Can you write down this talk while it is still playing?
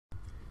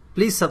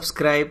Please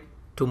subscribe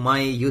to my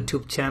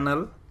YouTube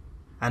channel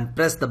and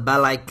press the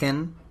bell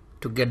icon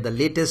to get the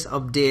latest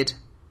update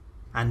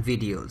and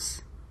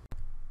videos.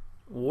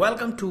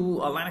 Welcome to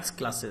our Linux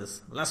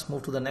classes. Let's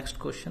move to the next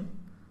question.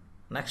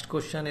 Next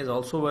question is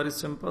also very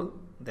simple.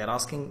 They're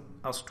asking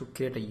us to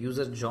create a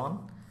user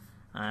John,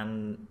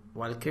 and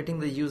while creating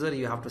the user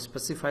you have to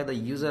specify the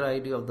user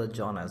ID of the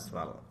John as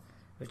well,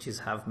 which is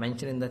have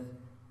mentioned in the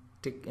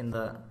tick in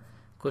the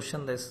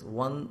question. There's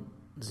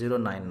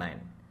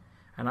 1099,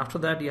 and after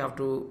that you have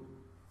to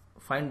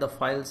find the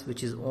files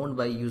which is owned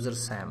by user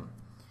Sam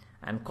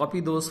and copy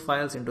those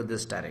files into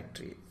this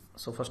directory.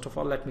 So first of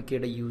all, let me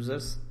create a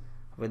users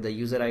with the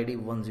user ID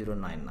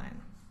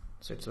 1099.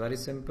 So it's very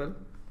simple.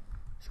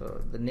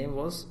 So the name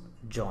was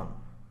John.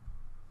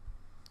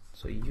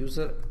 So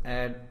user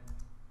add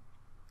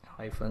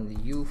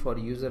 -u for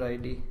user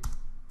ID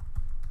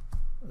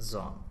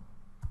John,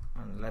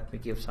 and let me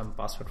give some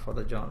password for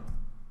the John.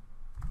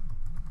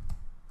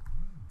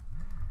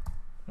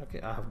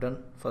 Okay, I have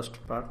done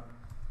first part.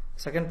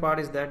 Second part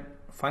is that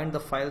find the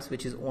files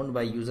which is owned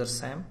by user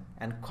Sam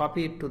and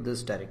copy it to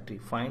this directory.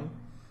 Find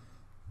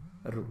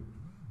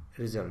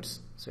results.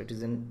 So it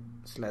is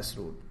in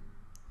 /root.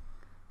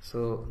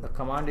 So the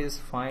command is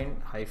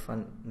find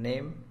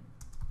 -name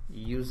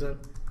user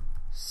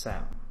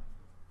Sam.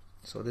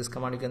 So this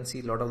command, you can see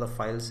a lot of the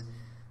files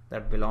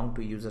that belong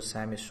to user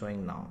Sam is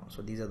showing now.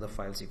 So these are the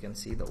files. You can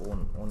see the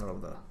owner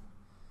of the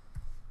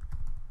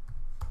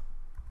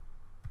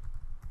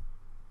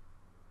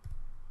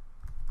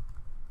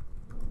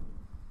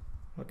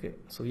okay.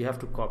 So we have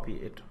to copy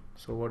it.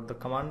 So what the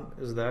command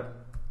is that,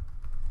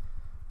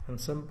 in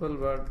simple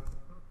word,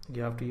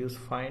 you have to use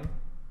find,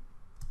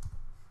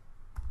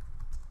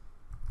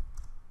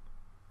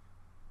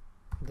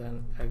 then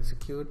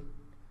execute,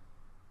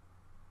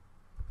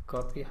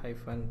 copy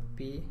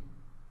 -p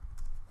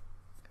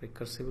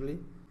recursively,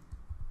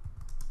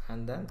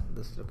 and then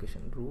this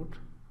location root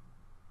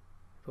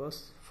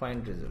was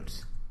find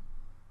results.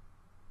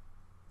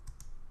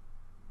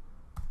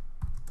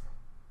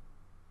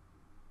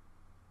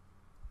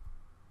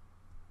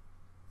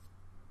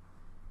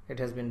 It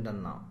has been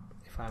done now.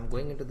 If I am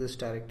going into this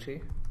directory,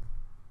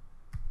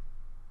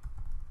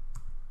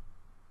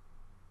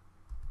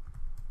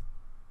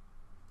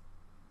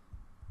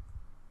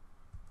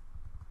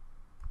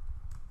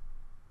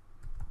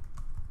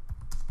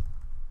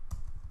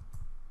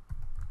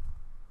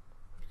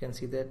 you can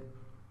see that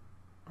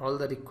all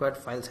the required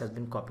files has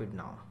been copied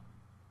now.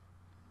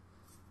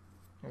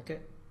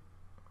 Okay,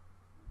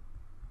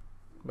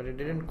 but it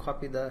didn't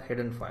copy the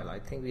hidden file. I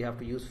think we have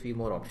to use few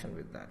more options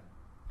with that.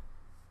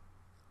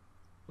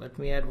 Let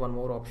me add one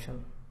more option,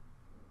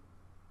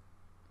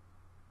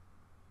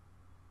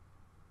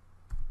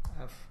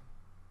 F.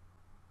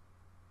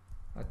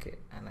 Okay,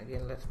 and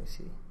again let me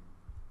see.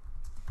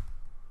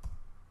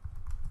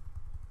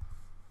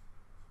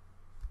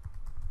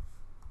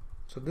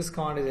 So this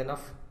command is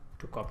enough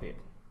to copy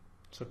it.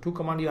 So two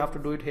commands you have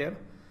to do it here.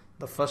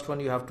 The first one,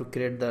 you have to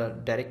create the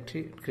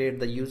directory, create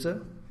the user.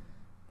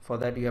 For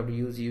that you have to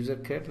use user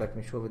create. Let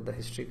me show with the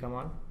history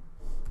command.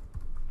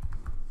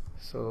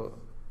 So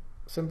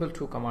simple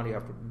two command you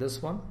have to,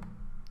 this one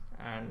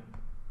and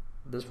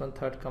this one.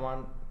 Third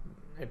command,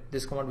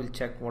 this command will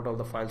check what all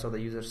the files of the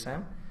user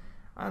Sam,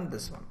 and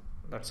this one.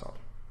 That's all.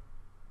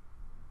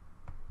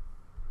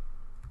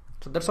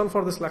 So that's all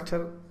for this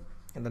lecture.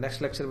 In the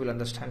next lecture we'll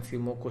understand few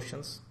more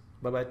questions.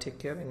 Bye bye, take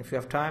care, and if you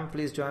have time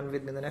please join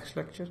with me in the next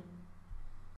lecture.